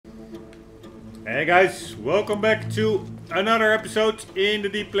Hey guys, welcome back to another episode in the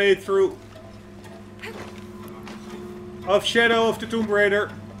deep playthrough of Shadow of the Tomb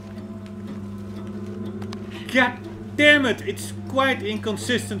Raider. God damn it, it's quite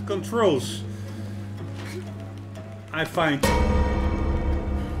inconsistent controls, I find.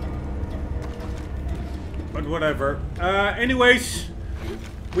 But whatever. Anyways,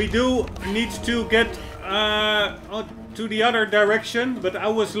 we do need to get to the other direction, but I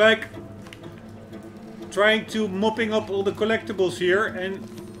was like trying to mopping up all the collectibles here, and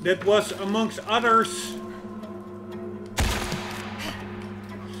that was amongst others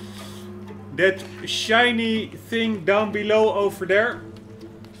that shiny thing down below over there,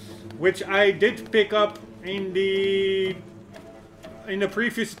 which I did pick up in the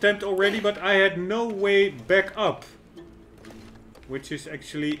previous attempt already, but I had no way back up, which is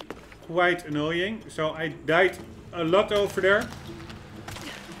actually quite annoying. So I died a lot over there,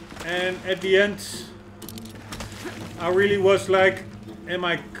 and at the end I really was like, am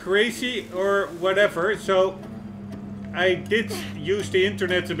I crazy or whatever? So I did use the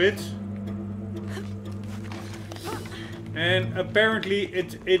internet a bit, and apparently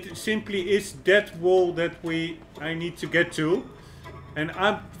it simply is that wall that I need to get to. And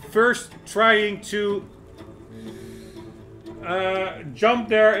I'm first trying to jump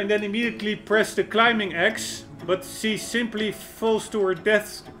there and then immediately press the climbing X, but she simply falls to her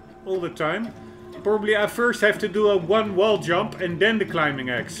death all the time. Probably I first have to do a one wall jump and then the climbing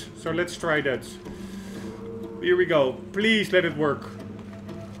X. So let's try that. Here we go. Please let it work.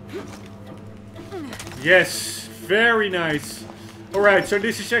 Yes, very nice. Alright, so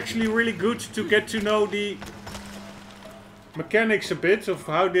this is actually really good to get to know the mechanics a bit of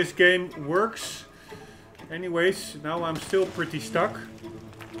how this game works. Anyways, now I'm still pretty stuck.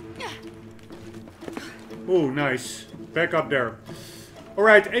 Ooh, nice. Back up there.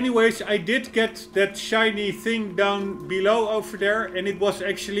 Alright, anyways, I did get that shiny thing down below over there, and it was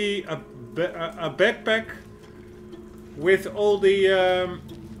actually a backpack with all the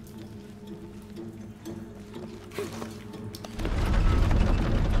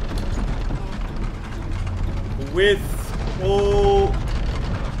all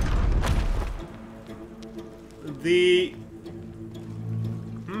the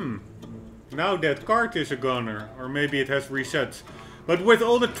now that card is a goner, or maybe it has reset. But with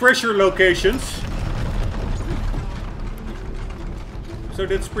all the treasure locations. So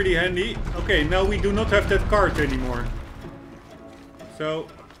that's pretty handy. Okay, now we do not have that card anymore. So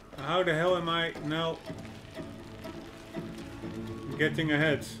how the hell am I now getting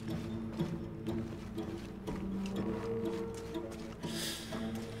ahead?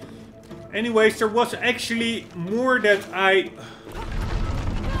 Anyways, there was actually more that I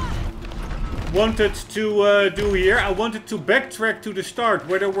wanted to do here. I wanted to backtrack to the start,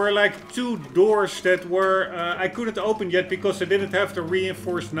 where there were like two doors that were I couldn't open yet because I didn't have the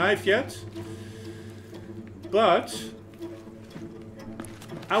reinforced knife yet. But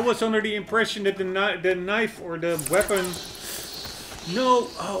I was under the impression that the knife or the weapon... No!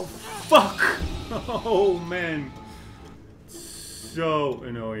 Oh, fuck! Oh, man. So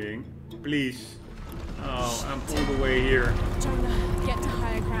annoying. Please. Oh, I'm all the way here. Jonah, get to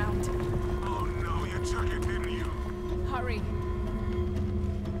higher ground. Oh no, you took it, didn't you? Hurry.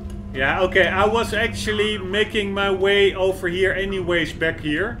 Yeah, okay, I was actually making my way over here anyways, back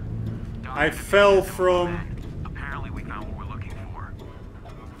here. I fell from... Apparently we found what we're looking for.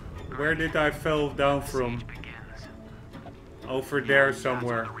 Where did I fall down from? Over there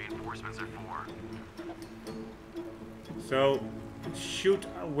somewhere. That's what the reinforcements are for. So, shoot,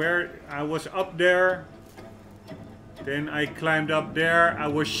 where I was up there. Then I climbed up there. I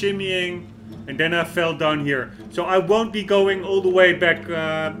was shimmying. And then I fell down here. So I won't be going all the way back.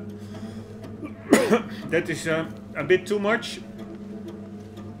 That is a bit too much.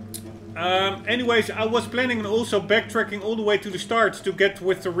 Anyways, I was planning on also backtracking all the way to the start to get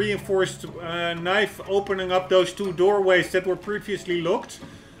with the reinforced knife, opening up those two doorways that were previously locked.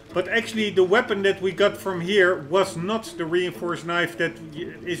 But actually the weapon that we got from here was not the reinforced knife that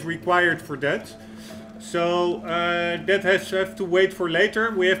is required for that. So that has to wait for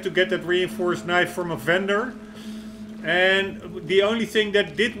later. We have to get that reinforced knife from a vendor. And the only thing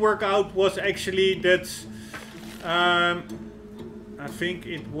that did work out was actually that... I think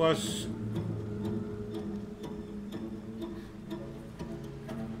it was...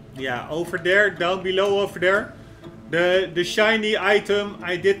 Yeah, over there, down below over there. The shiny item,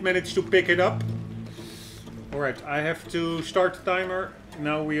 I did manage to pick it up. Alright, I have to start the timer.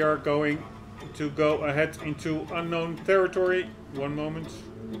 Now we are going to go ahead into unknown territory. One moment.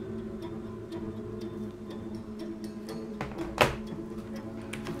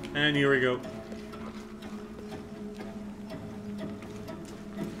 And here we go.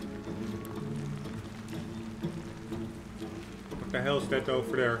 What the hell is that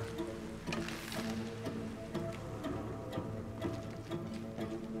over there?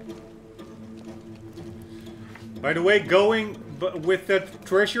 By the way, going with that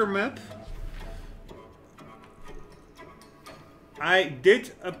treasure map, I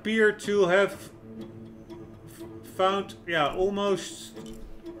did appear to have found, yeah, almost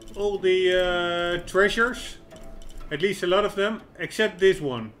all the treasures. At least a lot of them, except this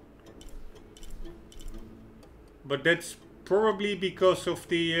one. But that's probably because of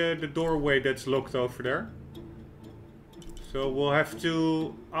the doorway that's locked over there. So we'll have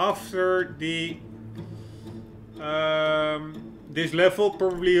to, after the this level,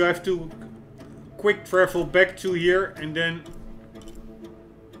 probably you have to quick travel back to here and then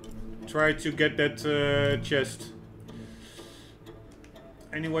try to get that chest.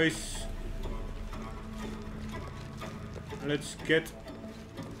 Anyways, let's get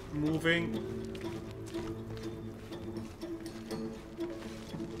moving.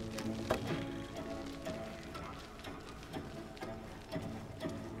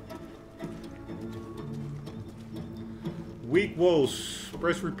 Weak walls.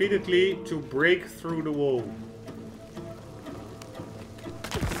 Press repeatedly to break through the wall.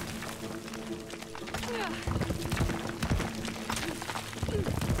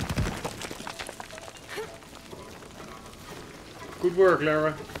 Good work,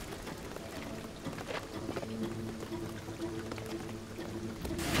 Lara.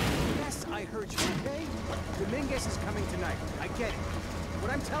 Yes, I heard you, okay? Dominguez is coming tonight. I get it.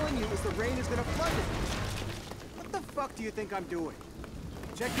 What I'm telling you is the rain is gonna flood it. What the fuck do you think I'm doing?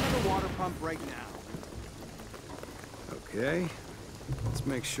 Checking the water pump right now. Okay. Let's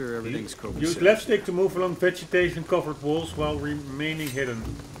make sure everything's copacetic. Use left stick to move along vegetation-covered walls while remaining hidden.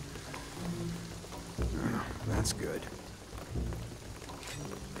 Oh, that's good.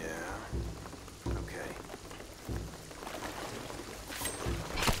 Yeah. Okay.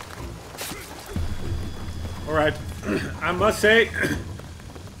 Alright. I must say,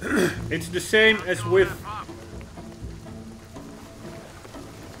 it's the same as with...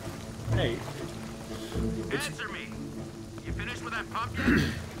 Hey. Answer me. You finished with that pump yet?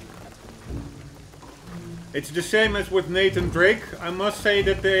 It's the same as with Nathan Drake. I must say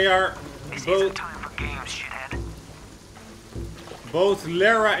that they are both... Time for games, shithead. Both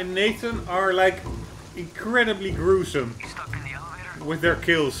Lara and Nathan are like incredibly gruesome You stuck in the elevator? with their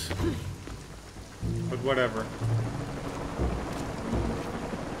kills. But whatever.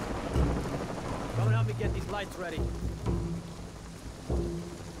 Come and help me get these lights ready.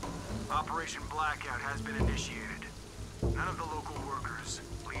 Operation Blackout has been initiated. None of the local workers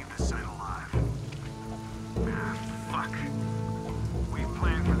leave the site alive. Ah, fuck. We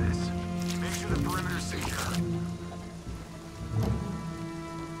planned for this. Make sure the perimeter's secure.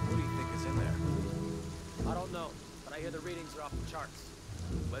 What do you think is in there? I don't know, but I hear the readings are off the charts.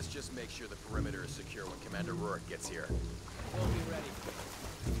 Let's just make sure the perimeter is secure when Commander Rourke gets here. We'll be ready.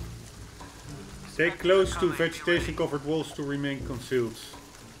 Stay close to vegetation-covered walls to remain concealed.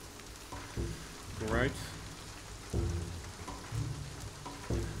 Alright.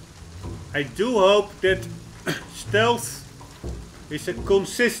 I do hope that stealth is a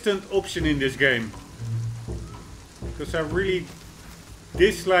consistent option in this game. Because I really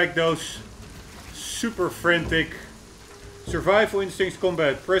dislike those super frantic survival instincts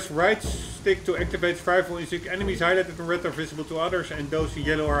combat. Press right stick to activate survival instinct. Enemies highlighted in red are visible to others and those in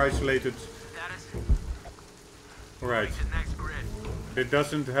yellow are isolated. Alright. It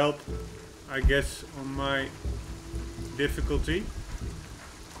doesn't help, I guess, on my difficulty.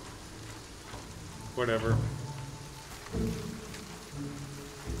 Whatever.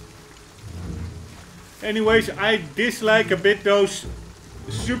 Anyways, I dislike a bit those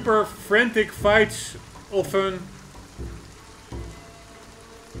super frantic fights often.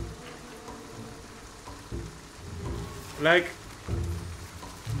 Like...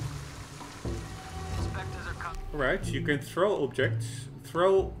 Alright, you can throw objects.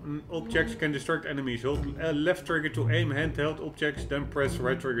 Throw objects can distract enemies. Hold left trigger to aim handheld objects, then press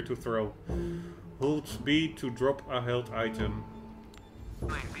right trigger to throw. Hold B to drop a held item. Be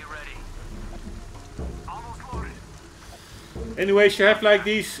ready. Almost loaded. Anyways, you have like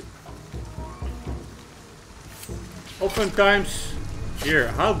these... Oftentimes... Here,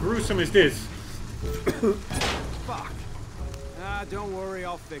 how gruesome is this? Fuck. Ah, don't worry,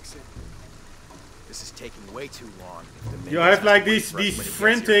 I'll fix it. This is taking way too long. You have like these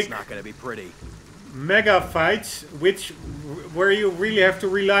frantic... It's not gonna be pretty. Mega fights, where you really have to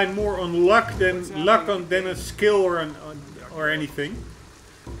rely more on luck than a skill or anything.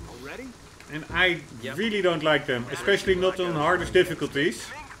 Ready? And I really don't like them, especially not on hardest difficulties.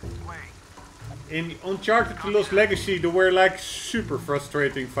 In Uncharted The Lost Legacy, there were like super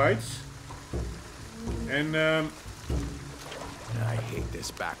frustrating fights. And I hate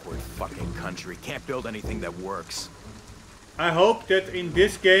this backward fucking country. Can't build anything that works. I hope that in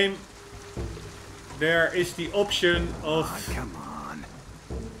this game there is the option of Come on.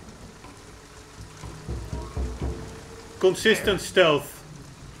 consistent stealth.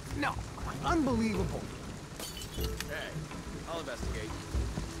 No, unbelievable. Hey, I'll investigate.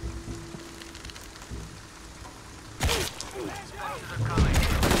 Sponsors are coming.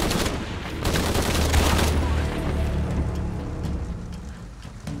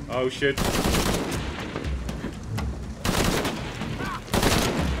 Oh shit.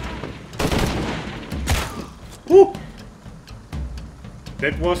 Woo!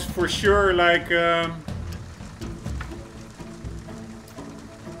 That was for sure like the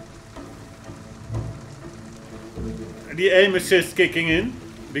aim assist kicking in,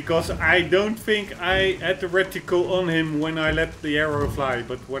 because I don't think I had the reticle on him when I let the arrow fly,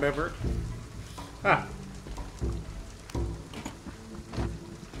 but whatever. Ah.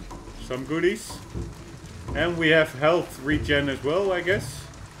 Some goodies. And we have health regen as well, I guess.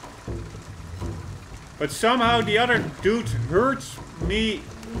 But somehow the other dude hurts me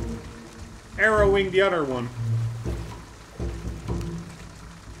arrowing the other one.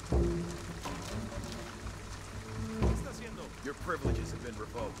 Your privileges have been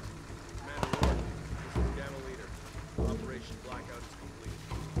revoked. Commander Rourke, this is Gamma Leader. Operation Blackout is complete.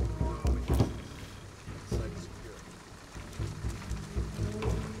 Site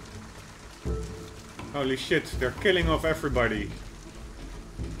secure. Holy shit, they're killing off everybody.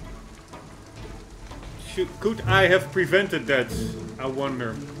 Could I have prevented that? I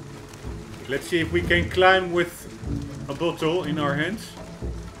wonder. Let's see if we can climb with a bottle in our hands.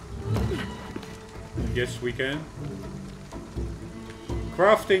 Yes, we can.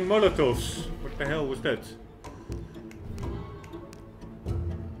 Crafting Molotovs. What the hell was that?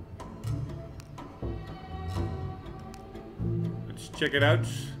 Let's check it out.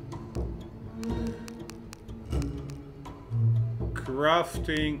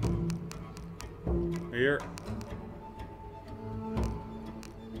 Crafting here.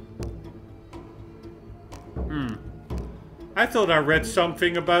 I thought I read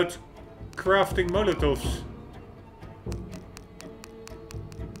something about crafting Molotovs.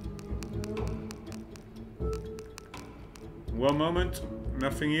 One moment.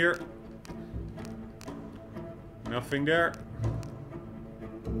 Nothing here. Nothing there.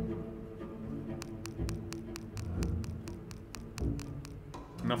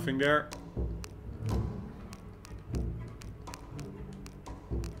 Nothing there.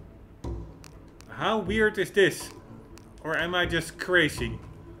 How weird is this? Or am I just crazy?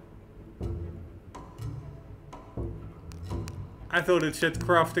 I thought it said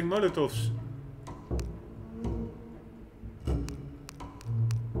crafting Molotovs.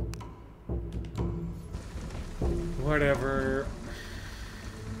 Whatever.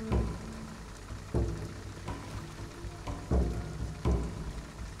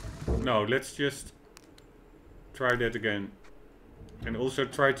 No, let's just try that again. And also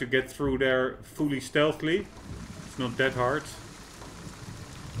try to get through there fully stealthily. It's not that hard.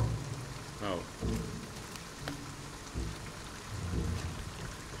 Oh.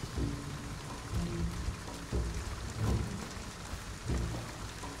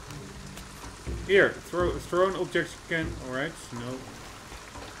 Here, thrown objects can. Alright, no.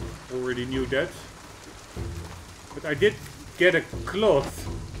 Already knew that. But I did get a cloth.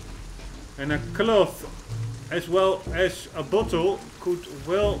 And a cloth, as well as a bottle, could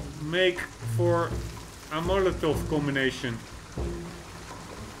well make for a Molotov combination.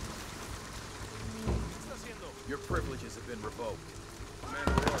 Your privileges have been revoked.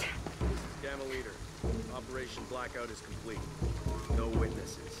 Commander Rourke, this is Gamma Leader. Operation Blackout is complete. No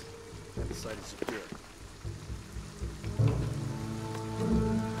witnesses. And the site is secure.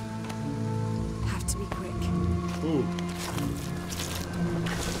 Have to be quick. Ooh.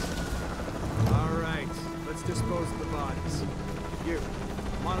 All right, let's dispose of the bodies. You,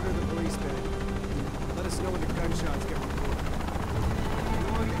 monitor the police bin. Let us know when the gunshots get reported.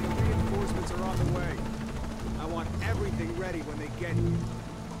 Knowing that the reinforcements are on the way. I want everything ready when they get here.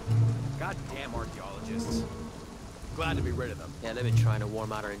 Goddamn archaeologists. Glad to be rid of them. Yeah, they've been trying to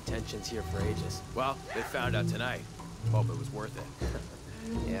warm out our intentions here for ages. Well, they found out tonight. Hope it was worth it.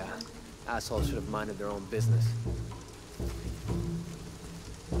 Yeah, assholes should have minded their own business.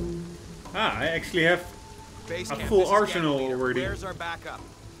 Ah, I actually have Base a camp, full this is arsenal Gamma Leader. already. Where's our backup?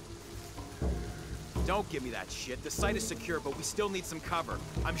 Don't give me that shit. The site is secure, but we still need some cover.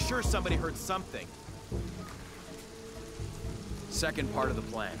 I'm sure somebody heard something. Second part of the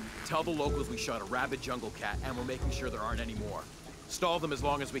plan. Tell the locals we shot a rabid jungle cat and we're making sure there aren't any more. Stall them as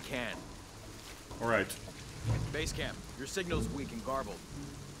long as we can. Alright. Base camp, your signal's weak and garbled.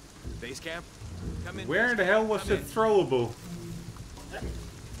 Base camp? Come in. Where the hell was the throwable?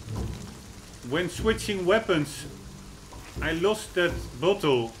 When switching weapons, I lost that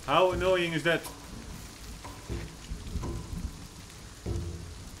bottle. How annoying is that?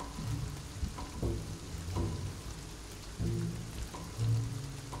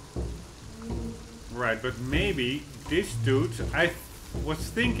 Right, but maybe this dude, I was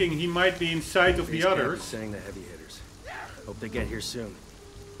thinking he might be inside of the others. Saying the heavy hitters. Hope they get here soon.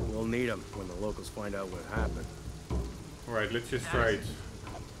 We'll need them when the locals find out what happened. Alright, let's just try it.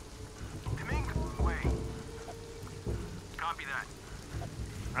 Copy that.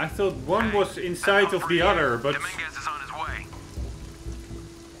 I thought one was inside of the other, but... Dominguez is on his way.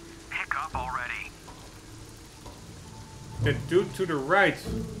 Pick up already. that dude to the right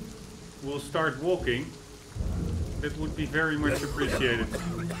will start walking. That would be very much appreciated.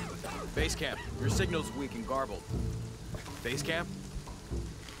 Base camp, your signal's weak and garbled. Base camp?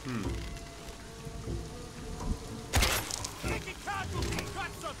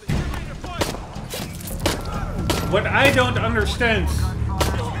 What I don't understand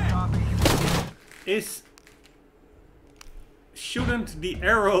is, shouldn't the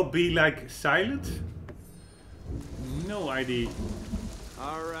arrow be like silent? No idea.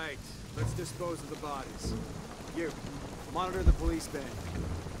 All right, let's dispose of the bodies. You, monitor the police van.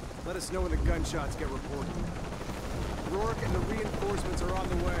 Let us know when the gunshots get reported. Rourke and the reinforcements are on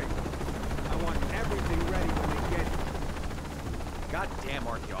the way. I want everything ready when they get here. Goddamn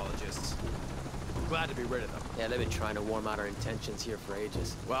archaeologists. Glad to be rid of them. Yeah, they've been trying to warm out our intentions here for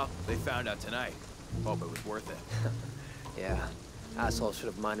ages. Well, they found out tonight. Hope it was worth it. Yeah, assholes should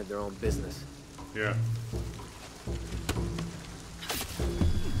have minded their own business. Yeah.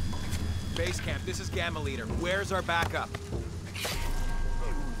 Base camp, this is Gamma Leader. Where's our backup?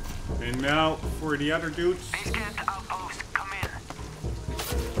 And now for the other dudes. Base camp to outpost. Come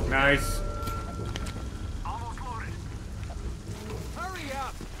in. Nice. Almost loaded. Hurry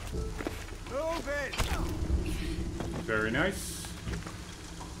up! Move it! Very nice.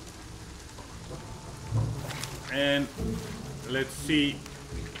 And let's see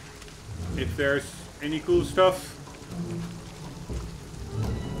if there's any cool stuff.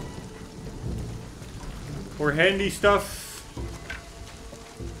 Or handy stuff.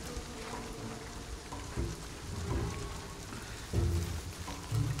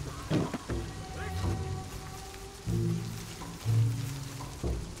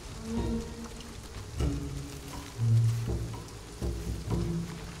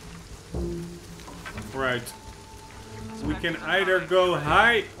 Right. We can either go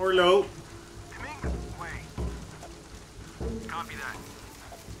high or low. Copy that.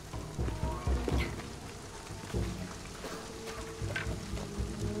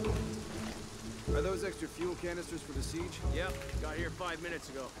 Are those extra fuel canisters for the siege? Yep, got here 5 minutes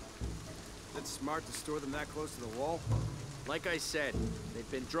ago. That's smart to store them that close to the wall. Like I said,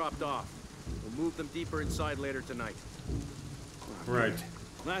 they've been dropped off. We'll move them deeper inside later tonight. Right.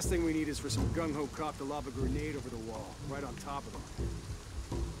 Last thing we need is for some gung-ho cop to lob a grenade over the wall, right on top of them.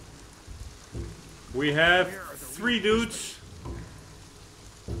 We have 3 dudes.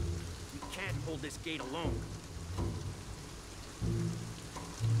 We can't hold this gate alone.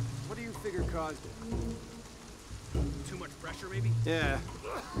 What do you figure caused it? Too much pressure, maybe? Yeah,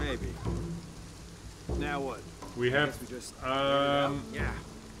 maybe. Now what? We have Guess we just Yeah.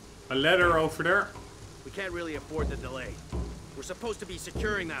 a ladder over there. We can't really afford the delay. We're supposed to be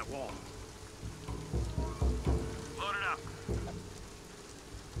securing that wall. Load it up.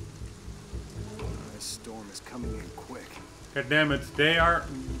 This storm is coming in quick. God damn it, they are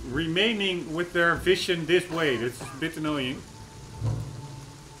remaining with their vision this way. That's a bit annoying.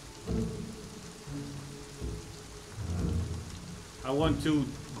 I want to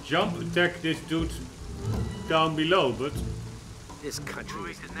jump attack this dude down below, but This country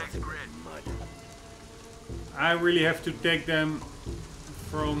Moving is to next nothing grid. but mud. I really have to take them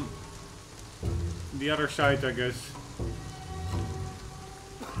from the other side, I guess.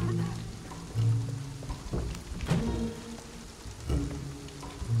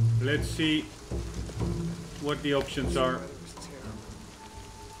 Let's see what the options are.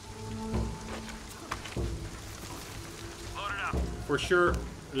 Load it up. For sure,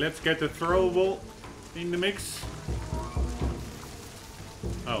 let's get the throwable in the mix.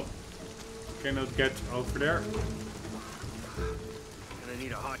 Oh, cannot get over there. Gonna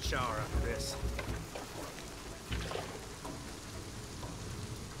need a hot shower after this.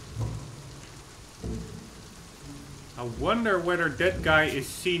 I wonder whether that guy is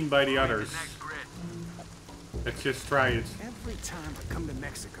seen by the others. Next grid. Let's just try it. Every time I come to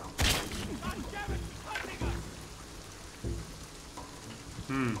Mexico.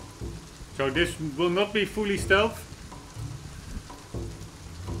 So this will not be fully stealth.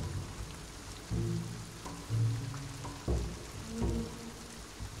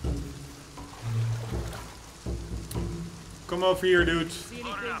 Come over here, dudes. See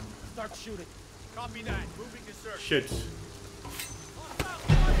anything? Start shooting. Copy that. Moving to search. Shit.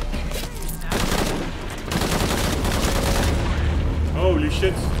 Holy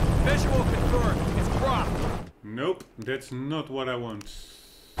shit. Visual confirmed. It's Brock. Nope, that's not what I want.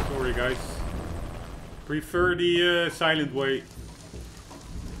 Sorry, guys. Prefer the silent way.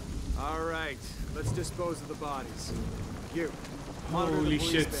 All right, let's dispose of the bodies. You, monitor Holy the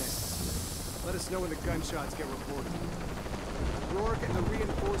police shit. van. Let us know when the gunshots get reported. Rourke and the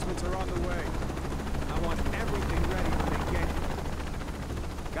reinforcements are on the way. I want everything ready when they get here.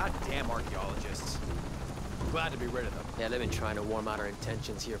 Goddamn archaeologists. Glad to be rid of them. Yeah, they've been trying to warm out our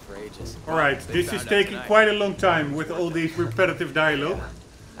intentions here for ages. Alright, They this is found out taking tonight. quite a long time with all these repetitive dialogue.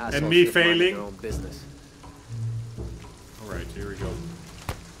 Assholes me should have minded failing. their own business. Alright, here we go.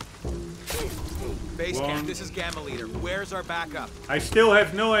 Base One. camp, this is Gamma Leader. Where's our backup? I still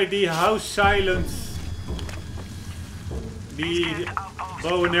have no idea how silent the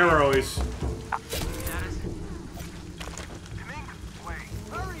bow and arrow is. Status. Deming, wait.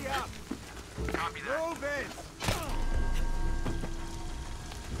 Hurry up! Copy that. Move it!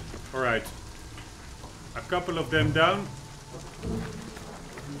 Alright. A couple of them down.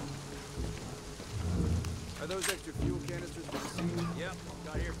 Are those extra fuel canisters for the scene? Yep,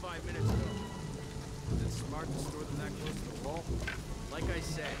 got here 5 minutes ago. Is it smart to store them that close to the wall? Like I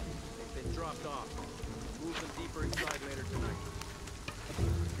said, they've been dropped off. Move them deeper inside later tonight.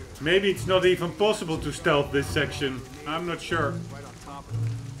 Maybe it's not even possible to stealth this section. I'm not sure. Right on top of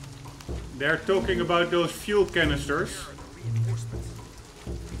them. They're talking about those fuel canisters. Reinforcements.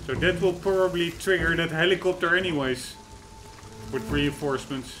 So that will probably trigger that helicopter anyways. With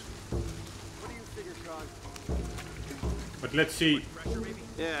reinforcements. What do you figure, Cog? But let's see.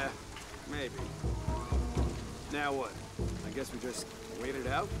 Yeah, maybe. Now what? I guess we just wait it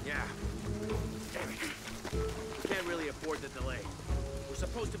out? Yeah. Damn it. We can't really afford the delay. We're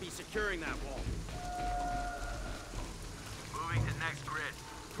supposed to be securing that wall. Moving to next grid.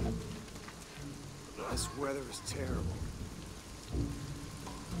 This weather is terrible.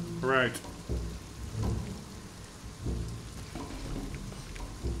 Right.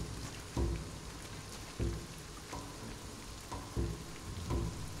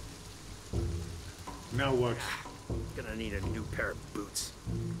 Now what? Gonna need a new pair of boots.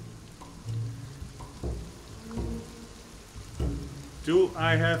 Do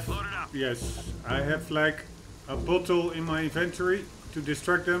I have... Load it up. Yes, I have like a bottle in my inventory to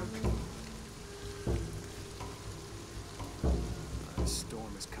distract them. The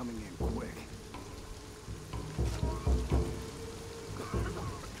storm is coming in quick.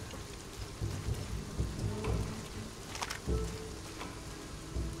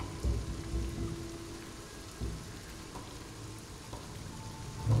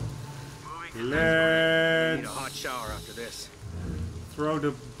 Moving to next grid. Need a hot Let's shower after this. throw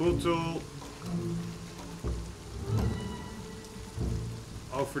the bottle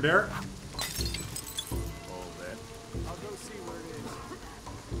over there. All that. I'll go see where it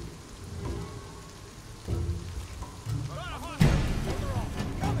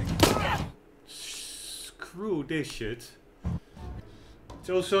is. Screw this shit. It's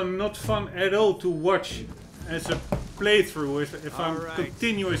also not fun at all to watch as a playthrough if I'm Alright.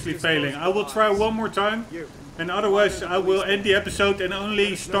 continuously failing. I will try one more time, and otherwise I will end the episode and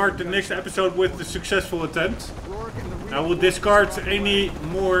only start the next episode with the successful attempt. Rourke and the I will discard any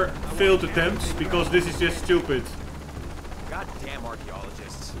more failed attempts because this is just stupid. Goddamn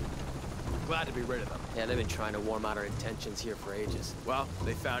archaeologists. Glad to be rid of them. Yeah, they've been trying to warm out our intentions here for ages. Well,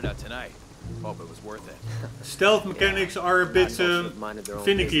 they found out tonight. Hope it was worth it. Stealth mechanics are a bit Assholes should have minded their own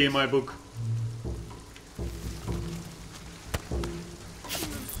finicky in business. my book.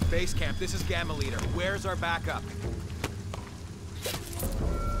 Base camp, this is Gamma Leader. Where's our backup?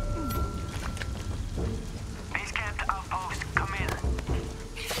 Base camp to outpost. Come in.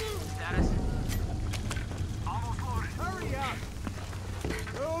 Status. Almost loaded. Hurry up!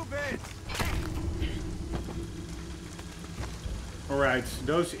 Move it! Alright,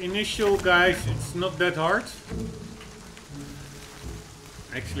 those initial guys, it's not that hard.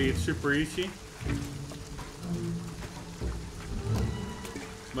 Actually, it's super easy.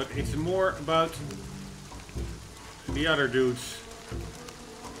 But it's more about the other dudes.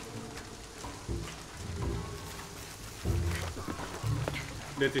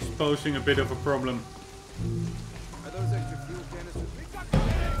 that is posing a bit of a problem. Are those extra fuel canisters?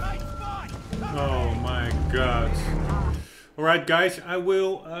 Oh my god. Alright guys, I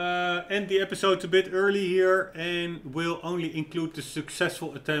will end the episode a bit early here and will only include the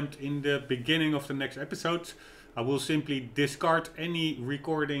successful attempt in the beginning of the next episode. I will simply discard any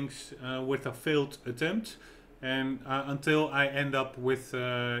recordings with a failed attempt and until I end up with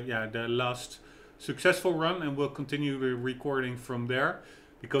the last successful run, and we'll continue the recording from there,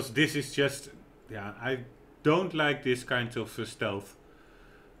 because this is just, I don't like this kind of stealth.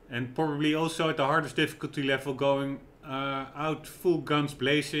 And probably also at the hardest difficulty level going out full guns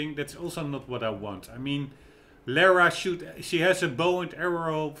blazing, that's also not what I want. I mean, Lara she has a bow and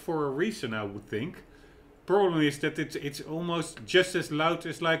arrow for a reason, I would think. Problem is that it's almost just as loud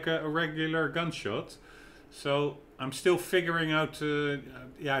as like a regular gunshot. So I'm still figuring out the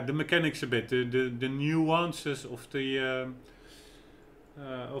mechanics a bit, the nuances of the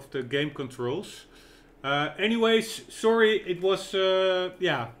game controls. Anyways, sorry, it was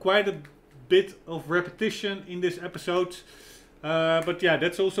quite a bit of repetition in this episode. But yeah,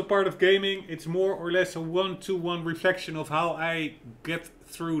 that's also part of gaming. It's more or less a one-to-one reflection of how I get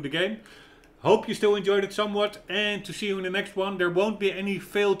through the game. Hope you still enjoyed it somewhat, and to see you in the next one. There won't be any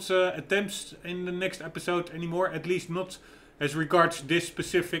failed attempts in the next episode anymore, at least not as regards this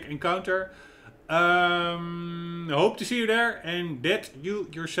specific encounter. Hope to see you there, and that you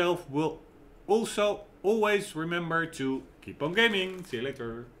yourself will also always remember to keep on gaming. See you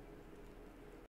later.